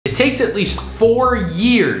takes at least 4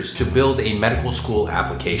 years to build a medical school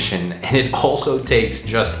application, and it also takes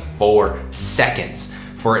just 4 seconds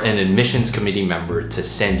for an admissions committee member to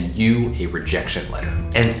send you a rejection letter.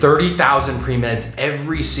 And 30,000 premeds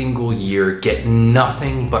every single year get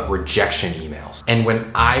nothing but rejection emails. And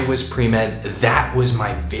when I was premed, that was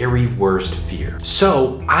my very worst fear.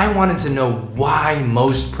 So I wanted to know why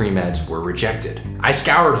most premeds were rejected. I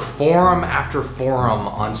scoured forum after forum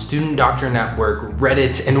on Student Doctor Network,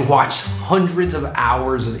 Reddit, and watched hundreds of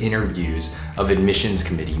hours of interviews of admissions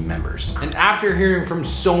committee members. And after hearing from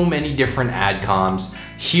so many different Adcoms,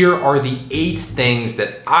 here are the 8 things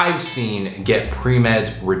that I've seen get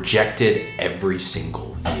premeds rejected every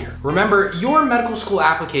single year. Remember, your medical school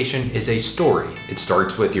application is a story. It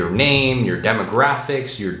starts with your name, your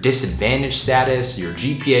demographics, your disadvantage status, your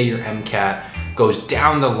GPA, your MCAT, goes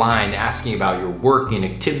down the line asking about your work and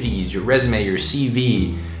activities, your resume, your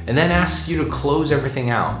CV, and then asks you to close everything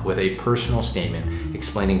out with a personal statement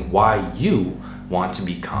explaining why you want to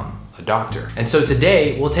become a doctor. And so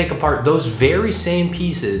today we'll take apart those very same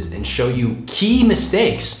pieces and show you key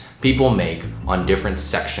mistakes people make on different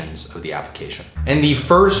sections of the application. And the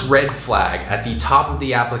first red flag at the top of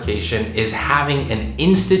the application is having an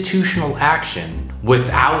institutional action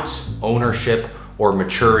without ownership or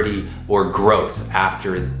maturity or growth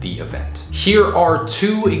after the event. Here are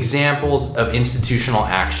 2 examples of institutional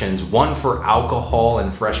actions, one for alcohol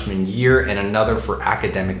in freshman year and another for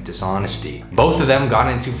academic dishonesty. Both of them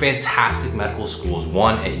got into fantastic medical schools,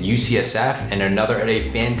 one at UCSF and another at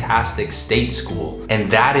a fantastic state school.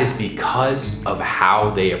 And that is because of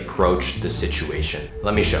how they approached the situation.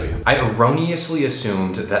 Let me show you. I erroneously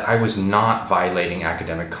assumed that I was not violating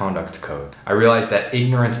academic conduct code. I realized that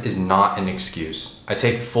ignorance is not an excuse. I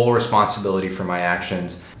take full responsibility for my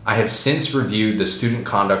actions. I have since reviewed the Student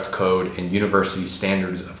Conduct Code and University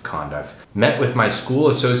Standards of Conduct, met with my school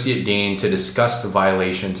associate dean to discuss the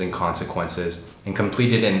violations and consequences, and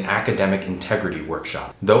completed an academic integrity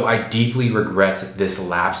workshop. Though I deeply regret this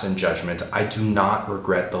lapse in judgment, I do not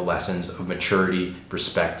regret the lessons of maturity,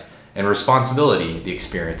 respect, and responsibility the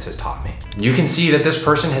experience has taught me. You can see that this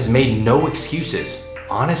person has made no excuses.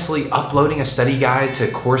 Honestly, uploading a study guide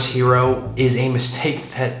to Course Hero is a mistake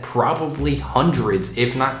that probably hundreds,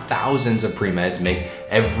 if not thousands of premeds make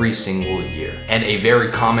every single year. And a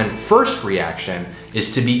very common first reaction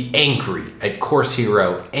is to be angry at Course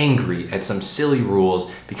Hero, angry at some silly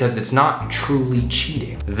rules because it's not truly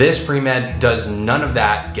cheating. This premed does none of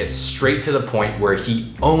that, gets straight to the point where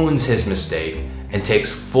he owns his mistake and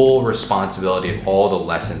takes full responsibility of all the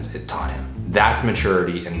lessons it taught him. That's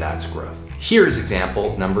maturity and that's growth. Here is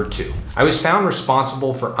example number 2. I was found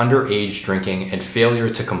responsible for underage drinking and failure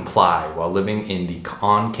to comply while living in the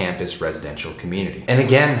on-campus residential community. And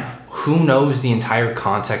again, who knows the entire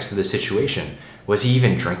context of the situation? Was he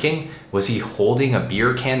even drinking? Was he holding a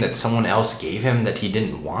beer can that someone else gave him that he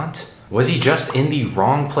didn't want? Was he just in the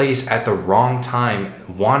wrong place at the wrong time,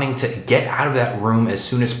 wanting to get out of that room as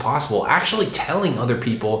soon as possible, actually telling other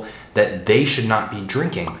people that they should not be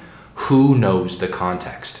drinking? Who knows the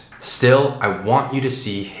context? Still, I want you to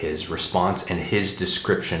see his response and his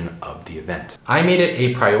description of the event. I made it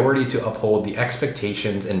a priority to uphold the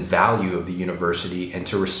expectations and value of the university and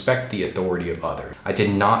to respect the authority of others. I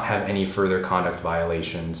did not have any further conduct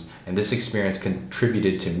violations, and this experience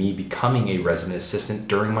contributed to me becoming a resident assistant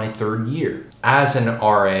during my 3rd year. As an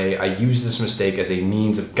RA, I used this mistake as a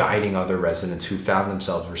means of guiding other residents who found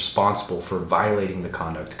themselves responsible for violating the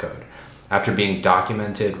conduct code. After being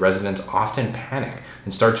documented, residents often panic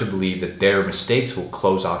and start to believe that their mistakes will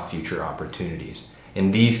close off future opportunities.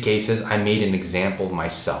 In these cases, I made an example of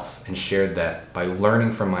myself and shared that by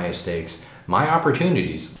learning from my mistakes, my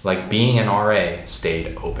opportunities, like being an RA,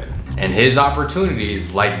 stayed open. And his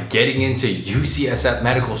opportunities, like getting into UCSF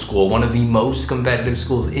Medical School, one of the most competitive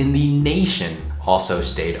schools in the nation, also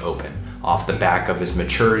stayed open, off the back of his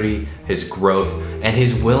maturity, his growth, and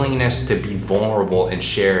his willingness to be vulnerable and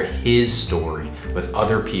share his story with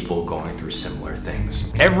other people going through similar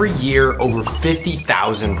things. Every year, over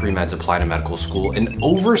 50,000 premeds apply to medical school, and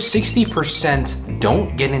over 60%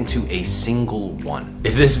 don't get into a single one.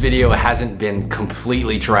 If this video hasn't been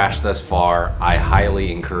completely trashed thus far, I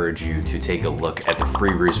highly encourage you to take a look at the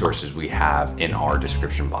free resources we have in our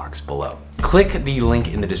description box below. Click the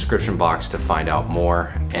link in the description box to find out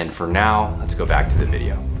more, and for now, let's go back to the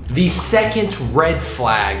video. The second red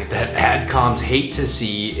flag that Adcoms hate to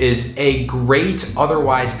see is a great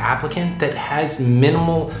otherwise applicant that has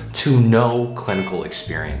minimal to no clinical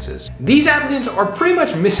experiences. These applicants are pretty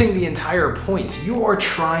much missing the entire point. You are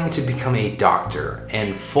trying to become a doctor,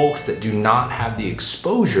 and folks that do not have the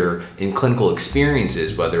exposure in clinical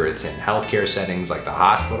experiences, whether it's in healthcare settings like the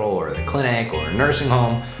hospital or the clinic or a nursing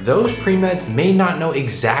home, those pre-meds may not know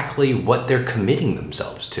exactly what they're committing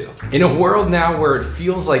themselves to. In a world now where it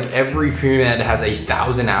feels like every pre-med has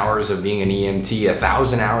 1,000 hours of being an EMT,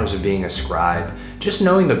 1,000 hours of being a scribe, just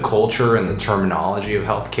knowing the culture and the terminology of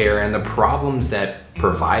healthcare and the problems that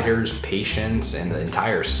providers, patients, and the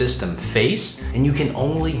entire system face, and you can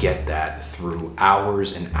only get that through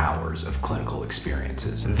hours and hours of clinical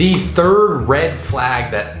experiences. The third red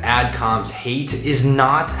flag that Adcoms hate is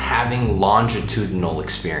not having longitudinal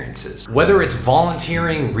experiences. Whether it's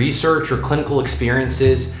volunteering, research, or clinical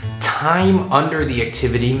experiences, time under the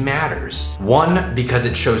activity matters. One, because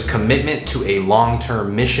it shows commitment to a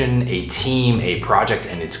long-term mission, a team, a project,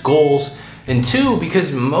 and its goals. And two,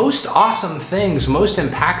 because most awesome things, most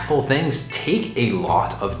impactful things take a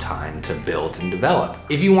lot of time to build and develop.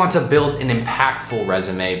 If you want to build an impactful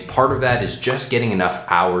resume, part of that is just getting enough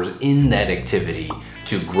hours in that activity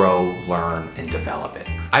to grow, learn, and develop it.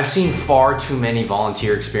 I've seen far too many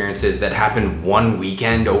volunteer experiences that happened one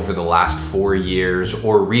weekend over the last 4 years,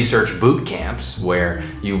 or research boot camps where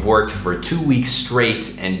you've worked for 2 weeks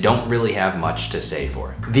straight and don't really have much to say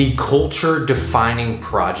for it. The culture-defining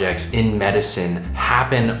projects in medicine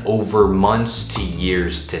happen over months to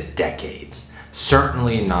years to decades.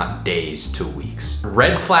 Certainly not days to weeks.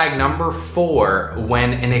 Red flag number 4,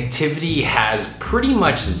 when an activity has pretty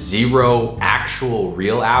much 0 actual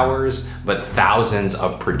real hours, but thousands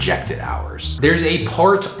of projected hours. There's a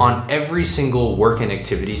part on every single work and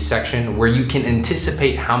activities section where you can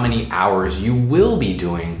anticipate how many hours you will be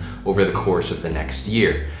doing over the course of the next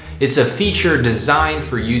year. It's a feature designed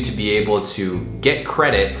for you to be able to get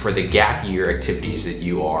credit for the gap year activities that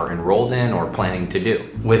you are enrolled in or planning to do.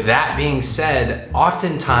 With that being said,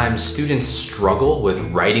 oftentimes students struggle with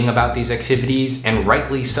writing about these activities, and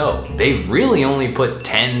rightly so. They've really only put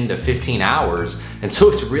 10 to 15 hours, and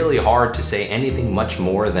so it's really hard to say anything much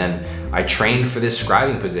more than, I trained for this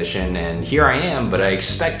scribing position and here I am, but I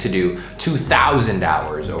expect to do 2,000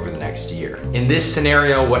 hours over the next year. In this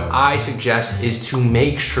scenario, what I suggest is to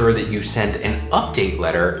make sure that you send an update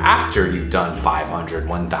letter after you've done 500,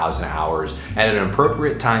 1,000 hours at an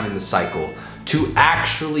appropriate time in the cycle to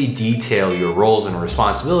actually detail your roles and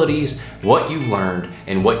responsibilities, what you've learned,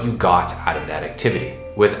 and what you got out of that activity.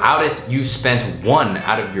 Without it, you spent 1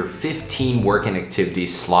 out of your 15 work and activity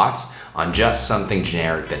slots on just something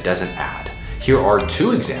generic that doesn't add. Here are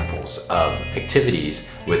 2 examples of activities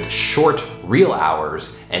with short real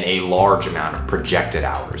hours and a large amount of projected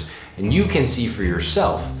hours. And you can see for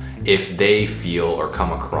yourself if they feel or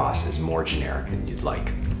come across as more generic than you'd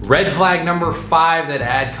like. Red flag number 5 that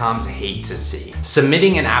Adcoms hate to see: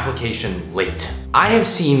 submitting an application late. I have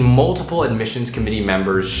seen multiple admissions committee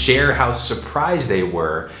members share how surprised they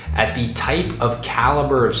were at the type of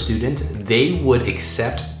caliber of student they would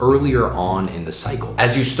accept earlier on in the cycle.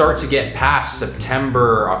 As you start to get past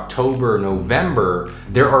September, October, November,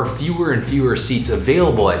 there are fewer and fewer seats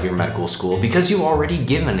available at your medical school because you've already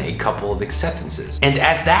given a couple of acceptances. And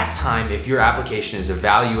at that time, if your application is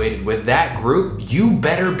evaluated with that group, you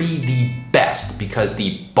better be the best, because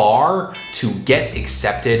the bar to get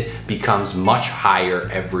accepted becomes much higher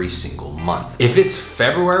every single month. If it's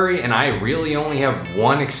February and I really only have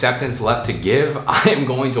 1 acceptance left to give, I am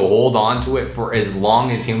going to hold on to it for as long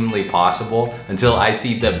as humanly possible until I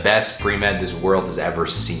see the best pre-med this world has ever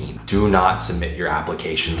seen. Do not submit your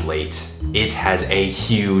application late. It has a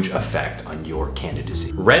huge effect on your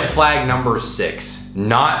candidacy. Red flag number 6,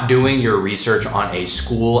 not doing your research on a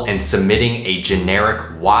school and submitting a generic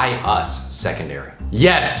 "Why us?" secondary.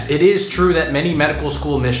 Yes, it is true that many medical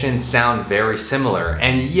school missions sound very similar,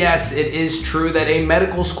 and yes, it is true that a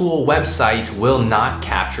medical school website will not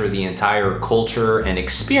capture the entire culture and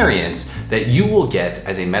experience that you will get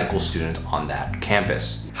as a medical student on that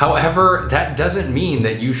campus. However, that doesn't mean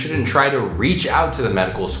that you shouldn't try to reach out to the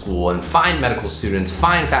medical school and find medical students,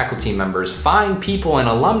 find faculty members, find people and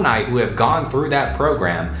alumni who have gone through that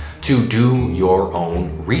program to do your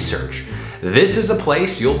own research. This is a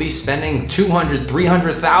place you'll be spending $200,000,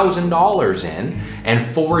 $300,000 in, and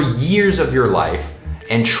for years of your life,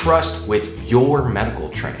 and trust with your medical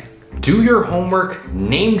training. Do your homework,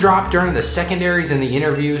 name drop during the secondaries and the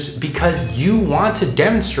interviews because you want to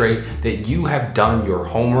demonstrate that you have done your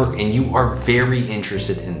homework and you are very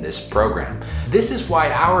interested in this program. This is why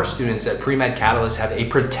our students at Pre-Med Catalyst have a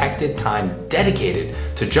protected time dedicated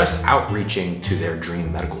to just outreaching to their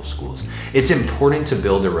dream medical schools. It's important to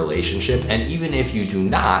build a relationship, and even if you do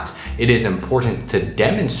not, it is important to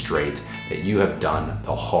demonstrate that you have done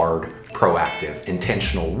the hard, proactive,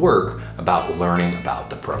 intentional work about learning about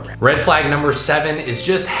the program. Red flag number 7 is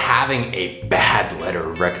just having a bad letter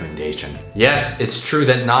of recommendation. Yes, it's true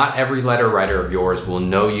that not every letter writer of yours will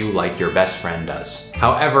know you like your best friend does.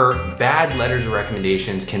 However, bad letters of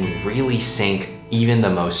recommendations can really sink even the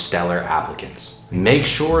most stellar applicants. Make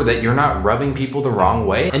sure that you're not rubbing people the wrong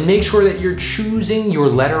way, and make sure that you're choosing your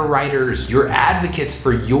letter writers, your advocates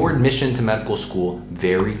for your admission to medical school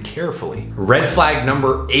very carefully. Red flag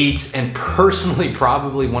number 8, and personally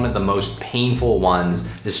probably one of the most painful ones,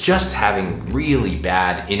 is just having really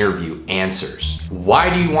bad interview answers.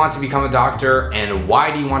 Why do you want to become a doctor and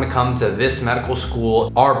why do you want to come to this medical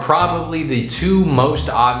school are probably the 2 most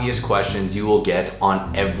obvious questions you will get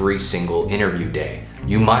on every single interview day.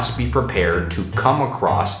 You must be prepared to come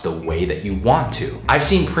across the way that you want to. I've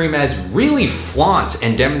seen pre-meds really flaunt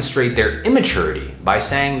and demonstrate their immaturity by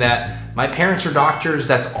saying that my parents are doctors,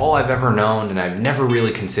 that's all I've ever known, and I've never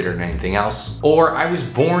really considered anything else. Or I was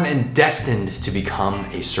born and destined to become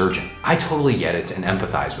a surgeon. I totally get it and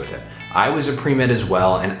empathize with it. I was a pre-med as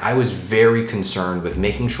well, and I was very concerned with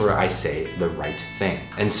making sure I say the right thing.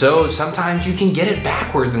 And so sometimes you can get it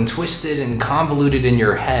backwards and twisted and convoluted in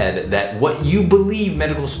your head that what you believe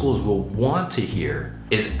medical schools will want to hear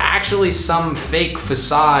is actually some fake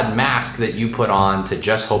facade mask that you put on to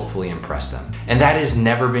just hopefully impress them. And that has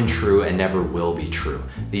never been true and never will be true.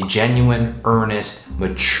 The genuine, earnest,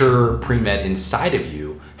 mature pre-med inside of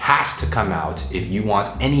you has to come out if you want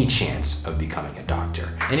any chance of becoming a doctor.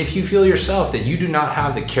 And if you feel yourself that you do not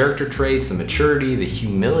have the character traits, the maturity, the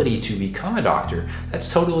humility to become a doctor,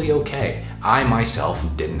 that's totally okay. I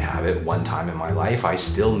myself didn't have it one time in my life. I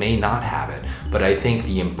still may not have it, but I think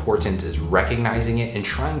the importance is recognizing it and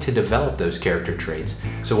trying to develop those character traits.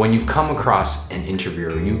 So when you come across an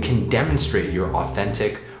interviewer, you can demonstrate your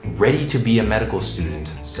authentic, ready to be a medical student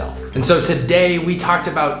self. And so today we talked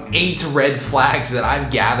about 8 red flags that I've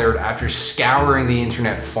gathered after scouring the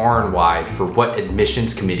internet far and wide for what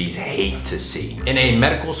admissions committees hate to see. In a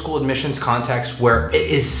medical school admissions context where it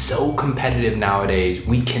is so competitive nowadays,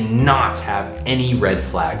 we cannot have any red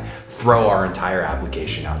flag throw our entire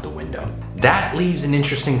application out the window. That leaves an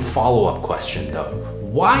interesting follow-up question though.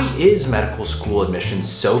 Why is medical school admissions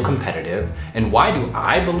so competitive, and why do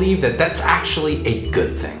I believe that that's actually a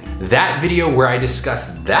good thing? That video where I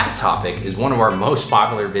discuss that topic is one of our most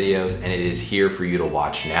popular videos, and it is here for you to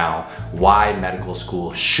watch now, why medical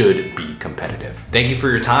school should be competitive. Thank you for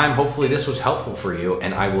your time. Hopefully this was helpful for you,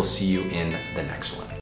 and I will see you in the next one.